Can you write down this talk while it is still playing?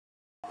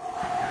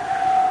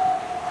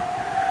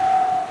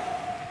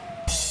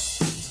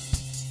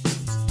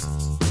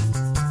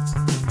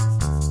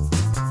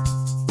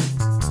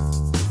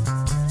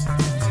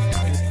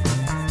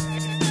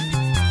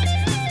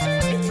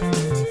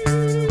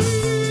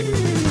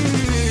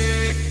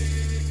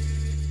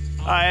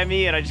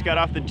Lemmy, and I just got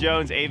off the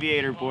Jones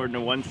Aviator board in a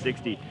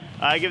 160.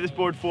 I give this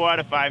board 4 out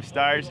of 5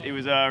 stars. It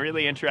was a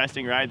really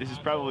interesting ride. This is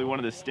probably one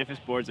of the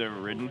stiffest boards I've ever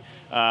ridden.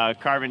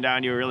 Carving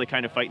down, you were really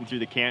kind of fighting through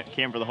the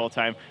camber the whole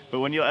time, but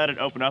when you let it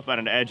open up on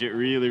an edge, it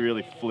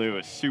really flew. It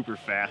was super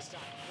fast.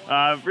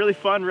 Really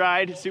fun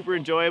ride, super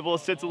enjoyable.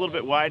 Sits a little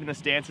bit wide in the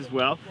stance as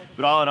well,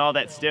 but all in all,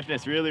 that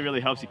stiffness really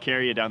helps you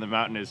carry you down the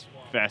mountain as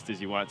fast as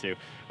you want to.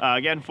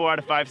 Again, 4 out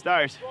of 5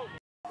 stars.